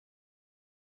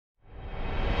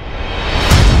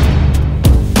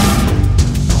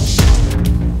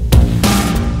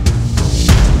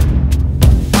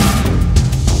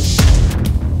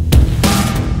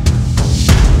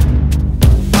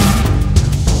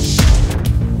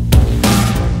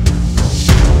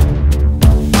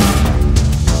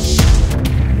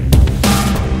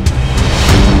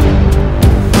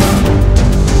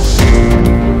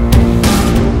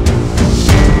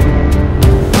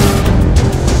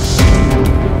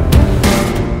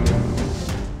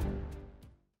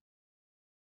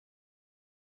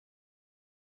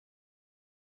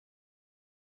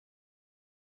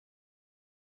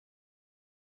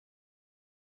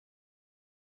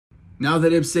Now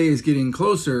that IPPS-A is getting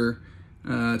closer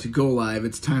to go live,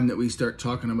 it's time that we start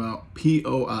talking about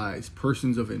POIs,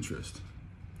 persons of interest.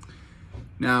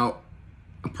 Now,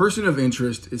 a person of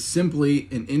interest is simply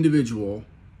an individual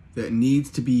that needs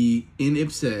to be in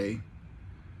IPPS-A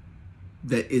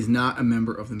that is not a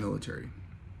member of the military.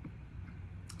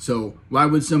 So why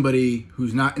would somebody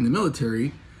who's not in the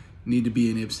military need to be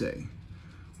in IPPS-A?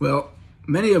 Well,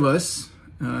 many of us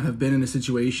have been in a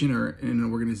situation or in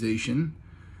an organization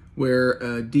where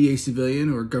a DA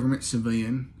civilian or government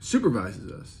civilian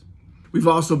supervises us. We've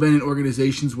also been in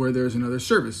organizations where there's another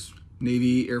service,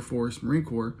 Navy, Air Force, Marine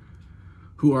Corps,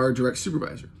 who are a direct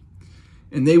supervisor.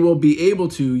 And they will be able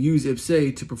to use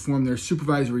IPPS-A to perform their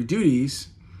supervisory duties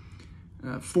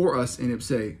for us in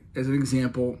IPPS-A. As an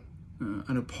example,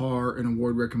 an APAR, an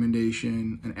award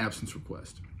recommendation, an absence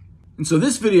request. And so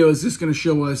this video is just going to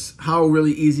show us how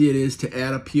really easy it is to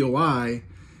add a POI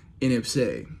in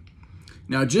IPPS-A.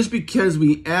 Now, just because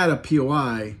we add a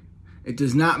POI, it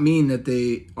does not mean that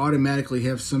they automatically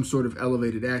have some sort of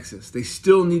elevated access. They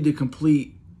still need to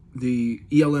complete the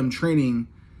ELM training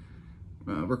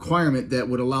requirement that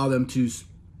would allow them to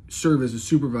serve as a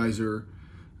supervisor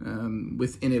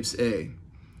within IPPS-A.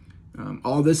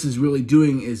 All this is really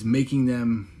doing is making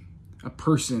them a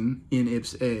person in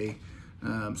IPPS-A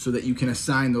so that you can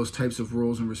assign those types of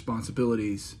roles and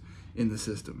responsibilities in the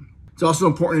system. It's also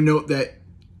important to note that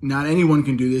not anyone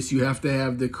can do this. You have to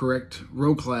have the correct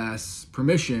row class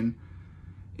permission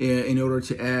in order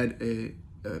to add a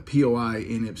POI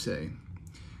in IPPS-A.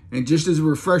 And just as a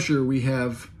refresher, we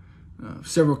have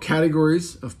several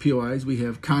categories of POIs. We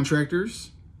have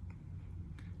contractors,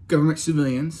 government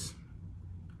civilians,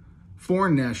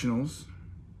 foreign nationals,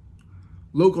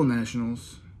 local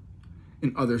nationals,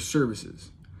 and other services.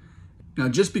 Now,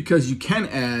 just because you can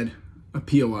add a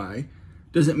POI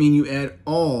doesn't mean you add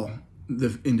all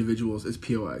the individuals as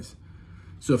POIs.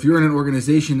 So if you're in an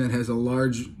organization that has a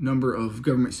large number of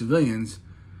government civilians,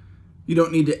 you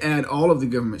don't need to add all of the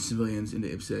government civilians into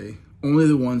IPPS-A, only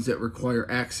the ones that require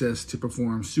access to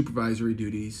perform supervisory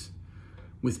duties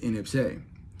within IPPS-A.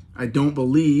 I don't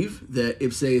believe that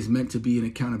IPPS-A is meant to be an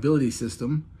accountability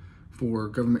system for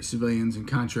government civilians and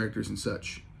contractors and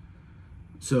such.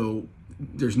 So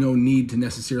there's no need to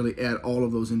necessarily add all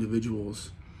of those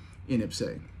individuals in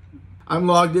IPPS-A. I'm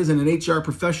logged as an HR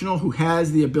professional who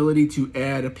has the ability to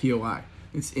add a POI.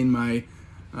 It's in my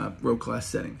row class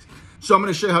settings. So I'm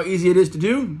going to show you how easy it is to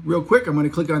do. Real quick, I'm going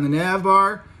to click on the nav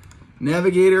bar,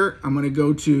 navigator. I'm going to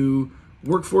go to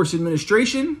Workforce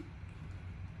Administration,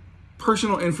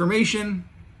 Personal Information,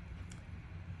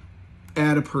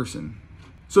 Add a Person.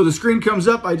 So the screen comes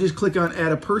up. I just click on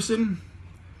Add a Person.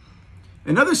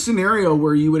 Another scenario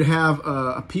where you would have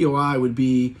a POI would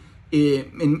be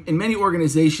in many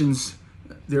organizations,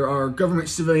 there are government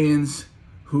civilians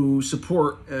who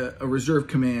support a reserve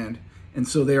command, and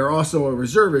so they are also a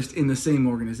reservist in the same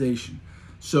organization.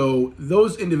 So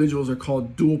those individuals are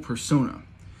called dual persona,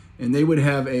 and they would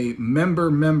have a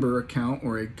member account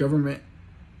or a government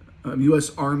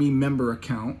U.S. Army member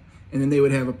account, and then they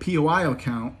would have a POI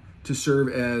account to serve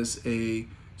as a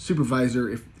supervisor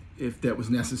if that was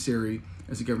necessary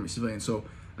as a government civilian. So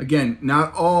again,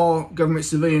 not all government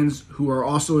civilians who are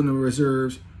also in the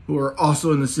reserves, who are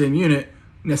also in the same unit,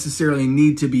 necessarily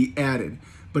need to be added.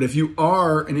 But if you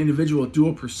are an individual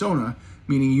dual persona,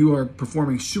 meaning you are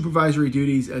performing supervisory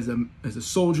duties as a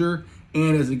soldier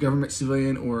and as a government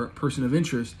civilian or person of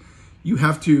interest, you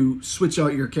have to switch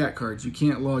out your CAT cards. You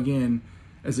can't log in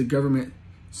as a government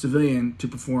civilian to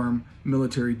perform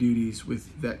military duties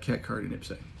with that CAT card in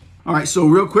IPPS-A. All right, so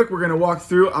real quick, we're going to walk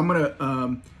through. I'm going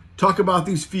to talk about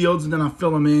these fields, and then I'll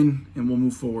fill them in, and we'll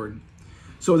move forward.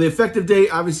 So the effective date,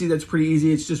 obviously, that's pretty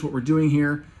easy. It's just what we're doing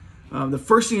here. The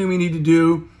first thing we need to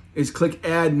do is click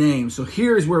Add Name. So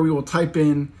here's where we will type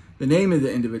in the name of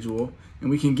the individual, and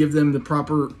we can give them the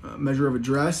proper measure of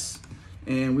address,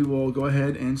 and we will go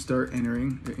ahead and start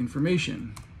entering the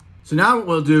information. So now what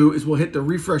we'll do is we'll hit the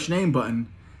Refresh Name button,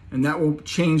 and that will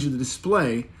change the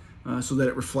display so that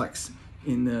it reflects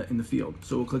in the field.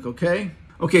 So we'll click OK.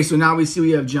 Okay, so now we see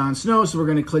we have John Snow, so we're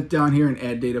going to click down here and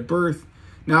add date of birth.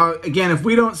 Now, again, if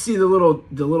we don't see the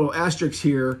little asterisk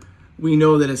here, we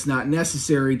know that it's not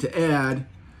necessary to add,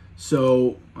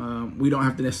 so we don't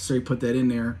have to necessarily put that in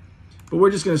there. But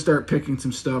we're just going to start picking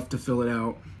some stuff to fill it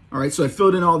out. All right, so I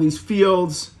filled in all these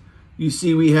fields. You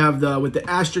see we have with the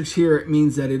asterisk here, it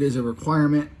means that it is a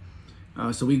requirement.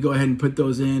 So we go ahead and put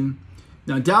those in.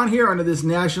 Now, down here under this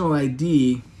national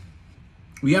ID,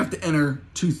 we have to enter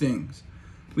two things.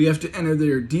 We have to enter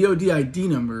their Dod ID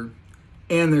number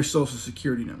and their social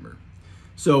security number.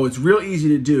 So it's real easy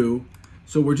to do.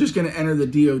 So we're just going to enter the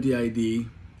Dod ID,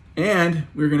 And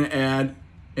we're going to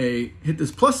hit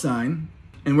this plus sign,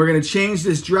 and we're going to change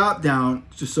this drop down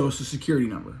to social security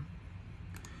number.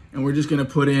 And we're just going to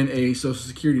put in a social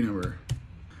security number.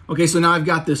 Okay, so now I've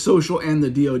got the social and the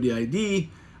DOD ID.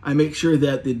 I make sure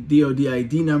that the DOD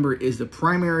ID number is the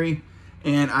primary,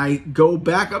 and I go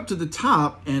back up to the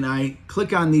top and I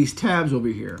click on these tabs over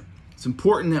here. It's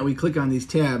important that we click on these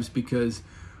tabs because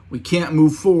we can't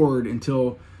move forward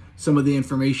until some of the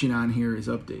information on here is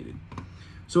updated.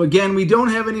 So again, we don't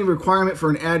have any requirement for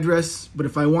an address, but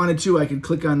if I wanted to, I could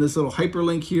click on this little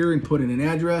hyperlink here and put in an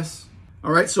address.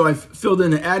 All right, so I've filled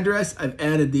in the address. I've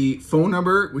added the phone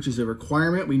number, which is a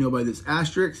requirement. We know by this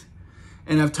asterisk.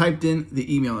 And I've typed in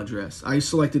the email address. I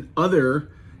selected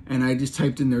other, and I just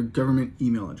typed in their government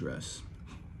email address.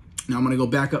 Now I'm going to go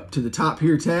back up to the top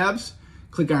here, tabs,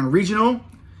 click on regional,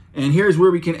 and here's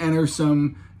where we can enter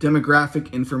some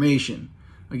demographic information.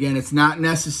 Again, it's not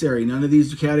necessary. None of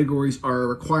these categories are a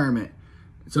requirement.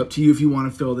 It's up to you if you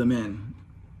want to fill them in.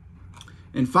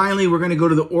 And finally, we're going to go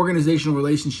to the organizational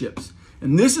relationships.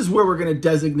 And this is where we're going to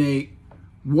designate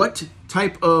what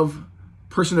type of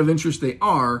person of interest they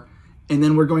are, and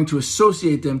then we're going to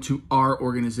associate them to our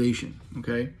organization,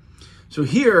 okay? So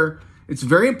here, it's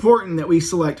very important that we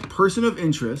select person of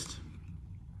interest,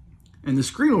 and the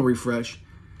screen will refresh.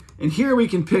 And here we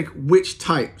can pick which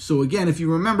type. So again, if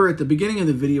you remember at the beginning of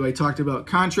the video, I talked about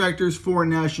contractors, foreign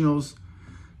nationals,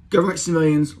 government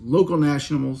civilians, local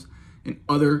nationals, and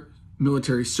other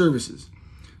military services.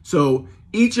 So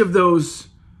each of those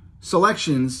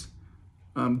selections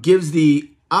gives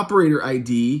the operator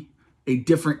ID a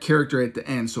different character at the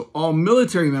end. So all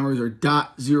military members are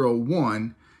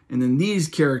 .01, and then these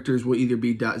characters will either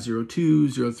be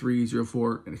 .02, 03,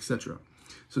 04, and etc.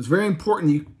 So it's very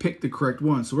important you pick the correct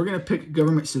one. So we're going to pick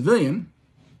government civilian.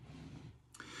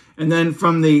 And then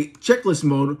from the checklist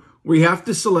mode, we have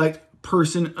to select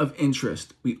person of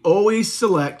interest. We always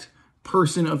select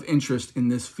person of interest in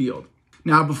this field.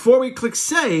 Now, before we click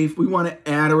save, we want to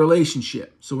add a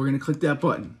relationship. So we're going to click that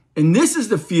button. And this is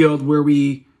the field where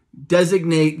we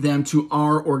designate them to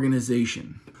our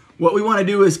organization. What we want to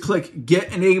do is click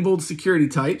get enabled security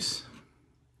types.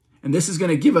 And this is going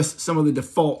to give us some of the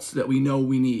defaults that we know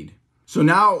we need. So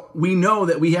now we know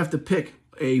that we have to pick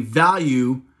a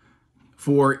value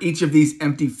for each of these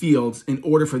empty fields in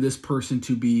order for this person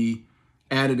to be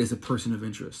added as a person of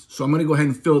interest. So I'm going to go ahead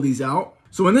and fill these out.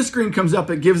 So when this screen comes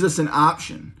up, it gives us an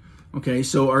option. Okay,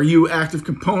 so are you active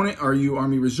component? Are you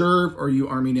Army Reserve? Are you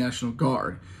Army National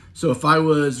Guard? So if I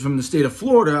was from the state of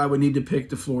Florida, I would need to pick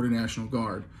the Florida National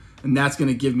Guard. And that's going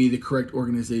to give me the correct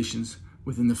organizations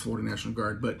within the Florida National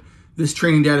Guard. But this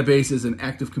training database is an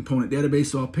active component database,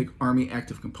 so I'll pick Army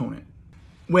Active Component.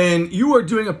 When you are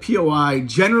doing a POI,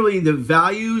 generally the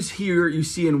values here you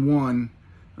see in one,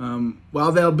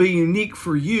 while they'll be unique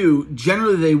for you,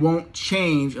 generally they won't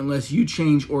change unless you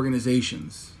change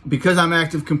organizations. Because I'm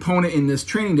active component in this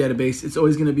training database, it's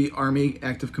always going to be Army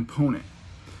Active Component.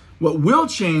 What will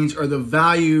change are the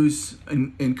values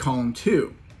in column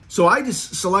 2. So I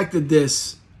just selected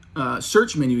this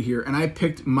search menu here, and I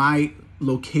picked my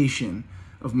location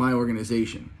of my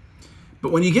organization.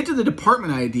 But when you get to the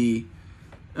department ID,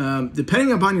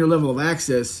 depending upon your level of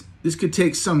access, this could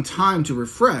take some time to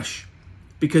refresh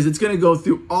because it's going to go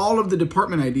through all of the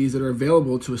department IDs that are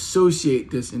available to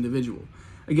associate this individual.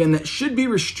 Again, that should be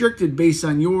restricted based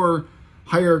on your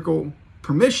hierarchical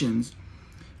permissions,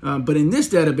 but in this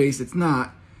database, it's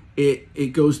not.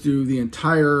 It goes through the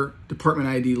entire department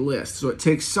ID list, so it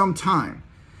takes some time.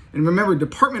 And remember,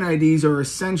 department IDs are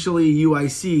essentially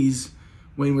UICs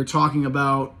when we're talking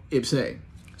about IPPS-A.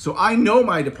 So I know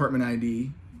my department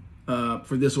ID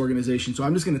for this organization, so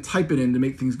I'm just going to type it in to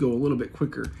make things go a little bit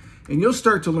quicker. And you'll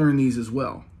start to learn these as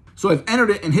well. So I've entered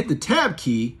it and hit the tab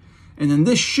key, and then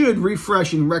this should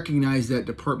refresh and recognize that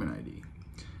department ID.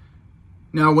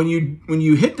 Now, when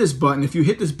you hit this button, if you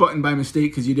hit this button by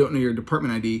mistake because you don't know your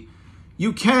department ID,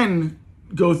 you can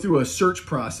go through a search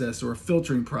process or a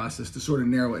filtering process to sort of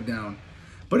narrow it down.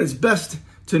 But it's best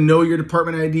to know your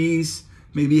department IDs.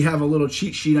 Maybe have a little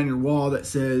cheat sheet on your wall that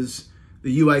says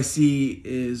the UIC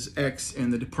is X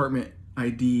and the department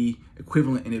ID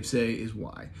equivalent in IPPS-A is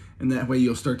Y. And that way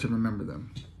you'll start to remember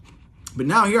them. But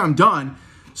now here I'm done.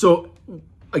 So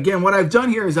again, what I've done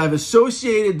here is I've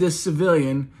associated this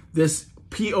civilian, this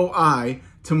POI,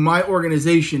 to my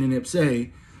organization in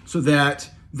IPPS-A so that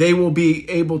they will be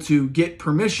able to get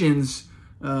permissions,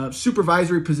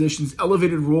 supervisory positions,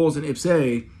 elevated roles in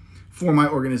IPPS-A for my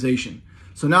organization.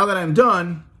 So now that I'm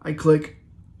done, I click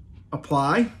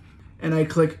apply and I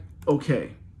click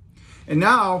OK. And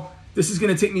now this is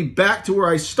going to take me back to where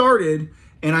I started,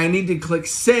 and I need to click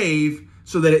save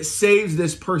so that it saves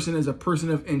this person as a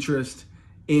person of interest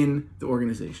in the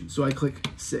organization. So I click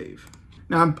save.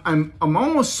 Now I'm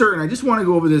almost certain, I just want to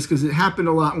go over this because it happened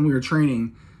a lot when we were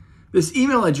training. This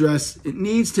email address, it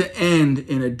needs to end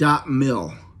in a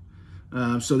 .mil.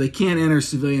 So they can't enter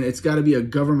civilian. It's got to be a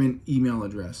government email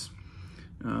address.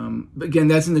 But again,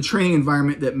 that's in the training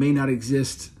environment that may not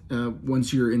exist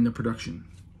once you're in the production.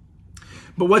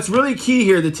 But what's really key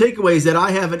here, the takeaway is that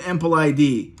I have an EMPL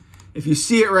ID. If you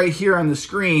see it right here on the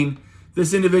screen,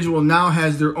 this individual now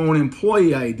has their own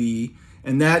employee ID,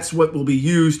 and that's what will be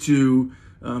used to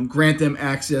grant them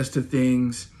access to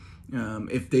things.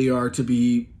 If they are to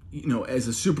be, as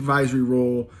a supervisory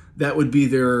role, that would be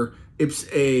their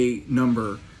IPPS-A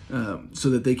number, so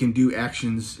that they can do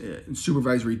actions,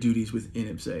 supervisory duties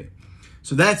within IPPS-A.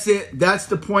 So that's it. That's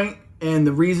the point and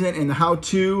the reason and the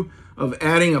how-to of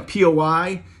adding a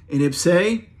POI in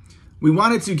IPPS-A. We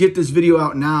wanted to get this video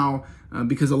out now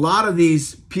because a lot of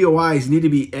these POIs need to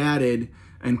be added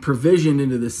and provisioned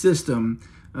into the system.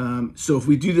 So if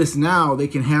we do this now, they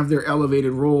can have their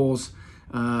elevated roles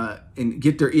and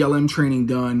get their ELM training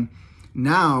done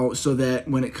now, so that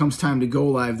when it comes time to go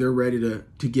live, they're ready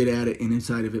to get at it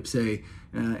inside of IPPS-A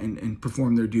and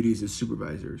perform their duties as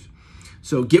supervisors.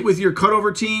 So get with your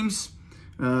cutover teams,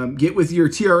 get with your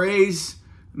TRAs,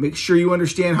 make sure you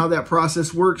understand how that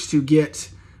process works to get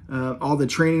all the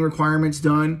training requirements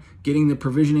done, getting the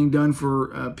provisioning done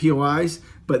for POIs.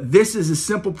 But this is a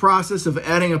simple process of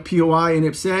adding a POI in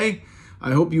IPPS-A.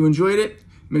 I hope you enjoyed it.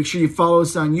 Make sure you follow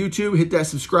us on YouTube, hit that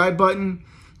subscribe button.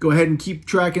 Go ahead and keep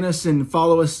tracking us and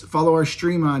follow our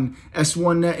stream on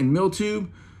S1Net and MilTube.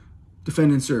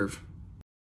 Defend and serve.